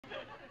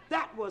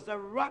That was a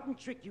rotten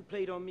trick you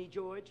played on me,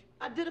 George.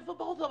 I did it for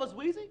both of us,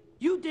 Wheezy.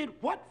 You did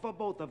what for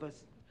both of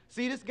us?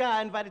 See, this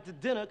guy invited to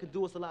dinner could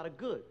do us a lot of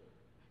good.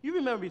 You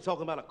remember me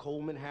talking about a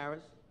Coleman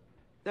Harris?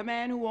 The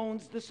man who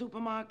owns the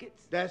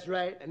supermarkets? That's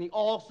right, and he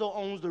also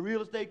owns the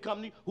real estate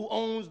company who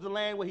owns the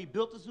land where he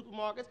built the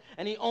supermarkets,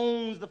 and he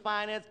owns the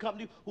finance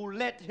company who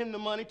lent him the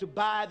money to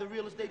buy the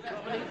real estate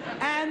company.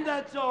 And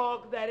the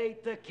dog that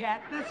ate the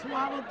cat, that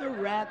swallowed the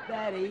rat,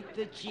 that ate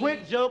the cheese.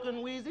 Quit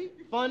joking, Wheezy.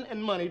 Fun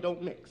and money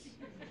don't mix.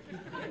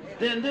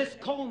 Then this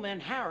Coleman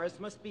Harris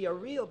must be a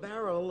real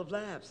barrel of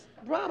laughs.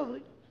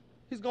 Probably.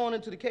 He's going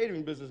into the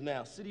catering business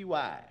now,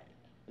 citywide.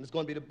 And it's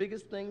going to be the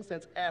biggest thing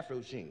since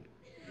Afro Sheen.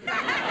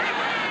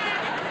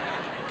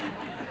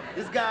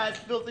 This guy's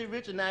filthy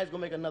rich, and now he's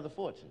going to make another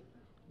fortune.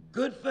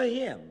 Good for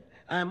him.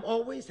 I'm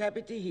always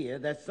happy to hear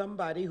that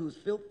somebody who's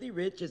filthy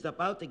rich is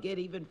about to get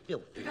even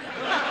filthy.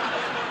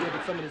 Yeah,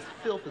 but some of this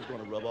filth is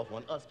going to rub off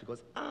on us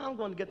because I'm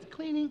going to get the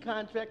cleaning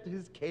contract to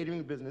his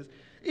catering business,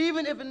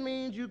 even if it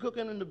means you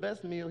cooking him the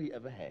best meal he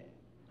ever had.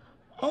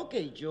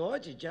 Okay,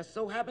 George, it just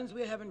so happens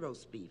we're having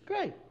roast beef.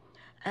 Great.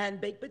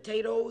 And baked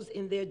potatoes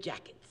in their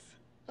jackets.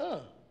 Huh.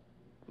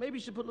 Maybe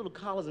you should put little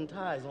collars and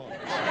ties on.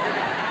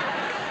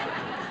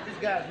 This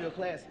guy's real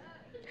classy.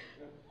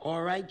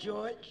 All right,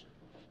 George.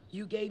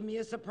 You gave me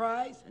a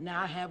surprise, and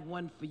now I have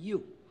one for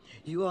you.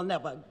 You will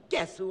never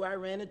guess who I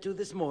ran into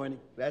this morning.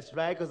 That's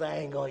right, because I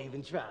ain't going to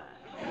even try.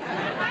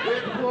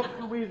 Here's the book,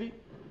 Louise.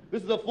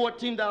 This is a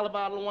 $14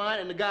 bottle of wine,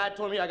 and the guy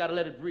told me I got to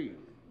let it breathe.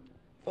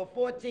 For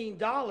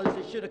 $14,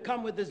 it should have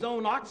come with his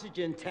own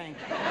oxygen tank.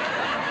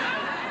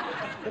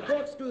 The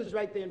corkscrew's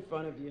right there in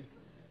front of you.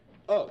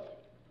 Oh.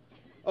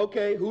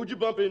 Okay, who'd you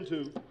bump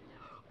into?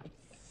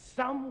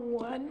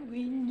 Someone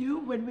we knew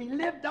when we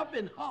lived up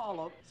in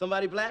Harlem.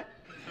 Somebody black?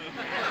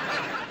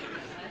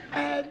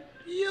 And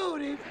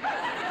beautiful.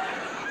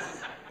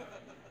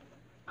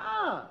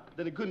 Ah,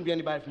 then it couldn't be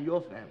anybody from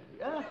your family.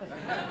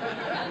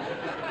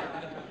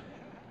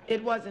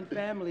 It wasn't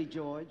family,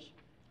 George.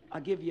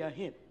 I'll give you a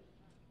hint.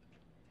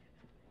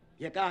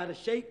 You gotta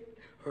shake,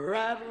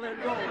 rattle, and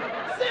roll.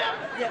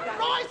 Simms?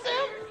 Roy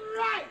Simms?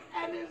 Right,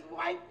 and his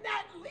wife,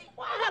 Natalie.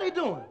 Why, how they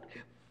doing?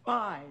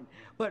 Fine,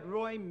 but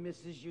Roy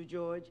misses you,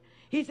 George.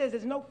 He says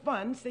it's no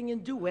fun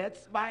singing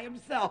duets by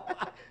himself.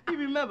 He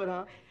remembered,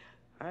 huh?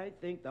 I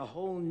think the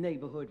whole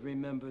neighborhood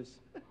remembers.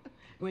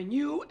 When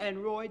you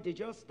and Roy did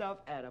your stuff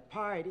at a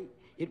party,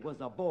 it was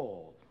a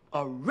ball,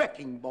 a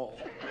wrecking ball.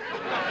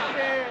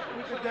 Yeah,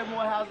 we could get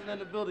more houses than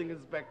the building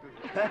inspector.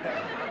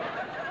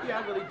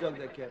 Yeah, I really dug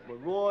that cat,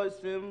 but Roy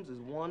Simms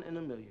is 1 in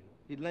a million.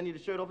 He'd lend you the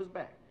shirt off his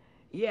back.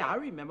 Yeah, I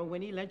remember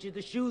when he lent you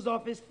the shoes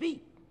off his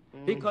feet.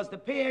 Because the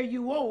pair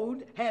you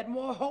owed had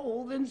more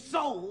hole than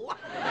soul.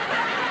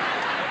 Yeah,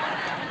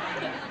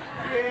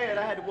 and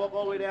I had to walk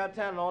all the way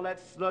downtown and all that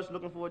slush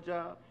looking for a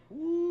job.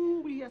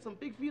 Ooh, he had some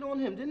big feet on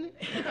him, didn't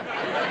he?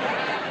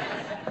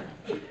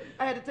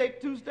 I had to take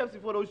 2 steps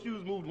before those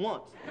shoes moved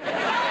once. You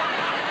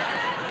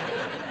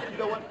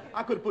know what?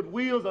 I could have put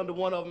wheels under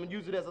one of them and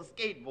used it as a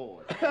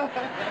skateboard.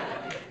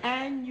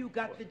 And you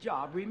got the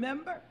job,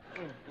 remember?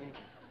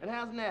 And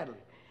how's Natalie?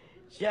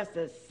 Just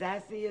as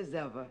sassy as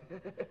ever.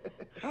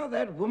 How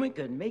that woman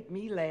could make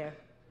me laugh.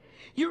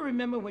 You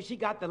remember when she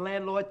got the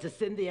landlord to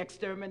send the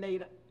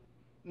exterminator?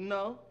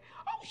 No.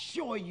 Oh,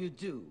 sure you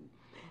do.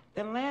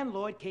 The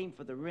landlord came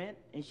for the rent,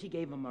 and she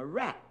gave him a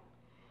rat.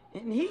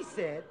 And he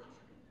said,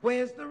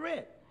 "Where's the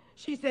rent?"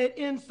 She said,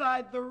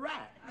 "Inside the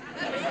rat."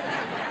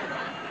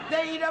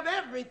 They eat up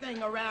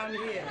everything around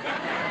here.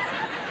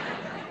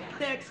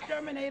 The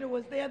exterminator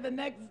was there the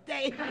next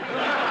day.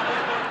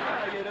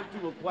 Yeah, them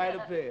two were quite a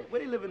pair. Where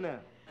they living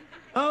now?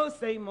 Oh,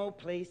 same old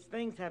place.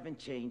 Things haven't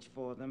changed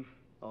for them.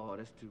 Oh,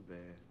 that's too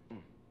bad.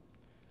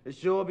 It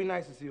sure would be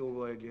nice to see old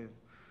Roy again.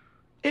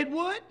 It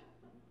would?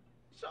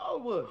 Sure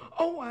would.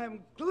 Oh,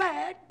 I'm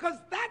glad,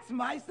 because that's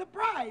my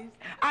surprise.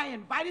 I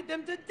invited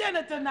them to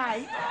dinner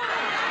tonight.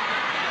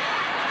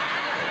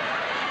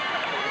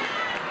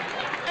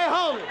 Hey,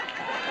 hold it.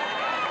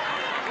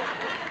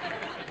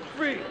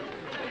 Free.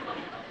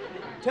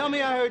 Tell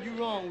me I heard you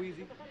wrong,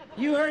 Wheezy.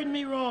 You heard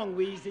me wrong,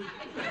 Wheezy.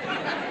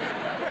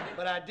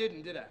 But I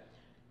didn't, did I?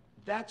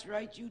 That's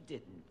right, you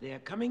didn't. They're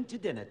coming to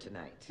dinner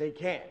tonight. They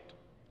can't.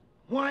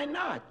 Why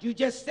not? You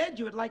just said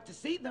you would like to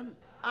see them.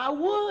 I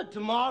would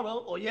tomorrow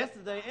or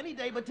yesterday, any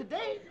day, but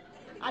today,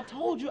 I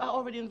told you I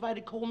already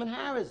invited Coleman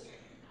Harris.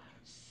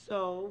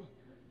 So?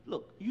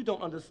 Look, you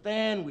don't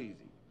understand, Wheezy.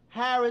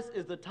 Harris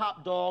is the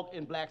top dog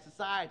in black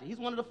society. He's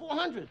one of the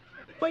 400.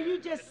 But you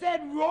just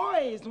said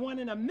Roy is 1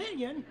 in a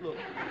million. Look,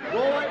 Roy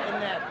and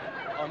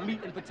Natalie are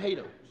meat and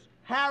potatoes.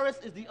 Harris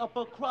is the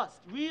upper crust,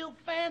 real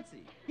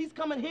fancy. He's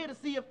coming here to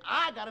see if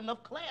I got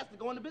enough class to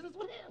go into business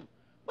with him.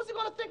 What's he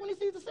gonna think when he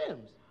sees the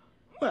Simms?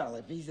 Well,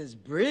 if he's as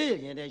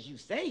brilliant as you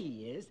say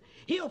he is,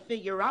 he'll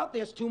figure out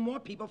there's 2 more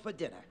people for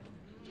dinner.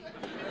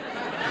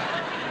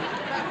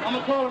 I'm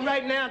gonna call him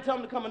right now and tell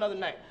him to come another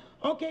night.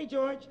 Okay,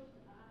 George.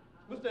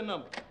 What's their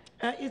number?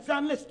 It's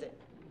unlisted.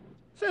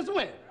 Since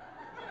when?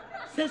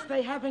 Since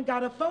they haven't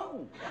got a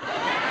phone.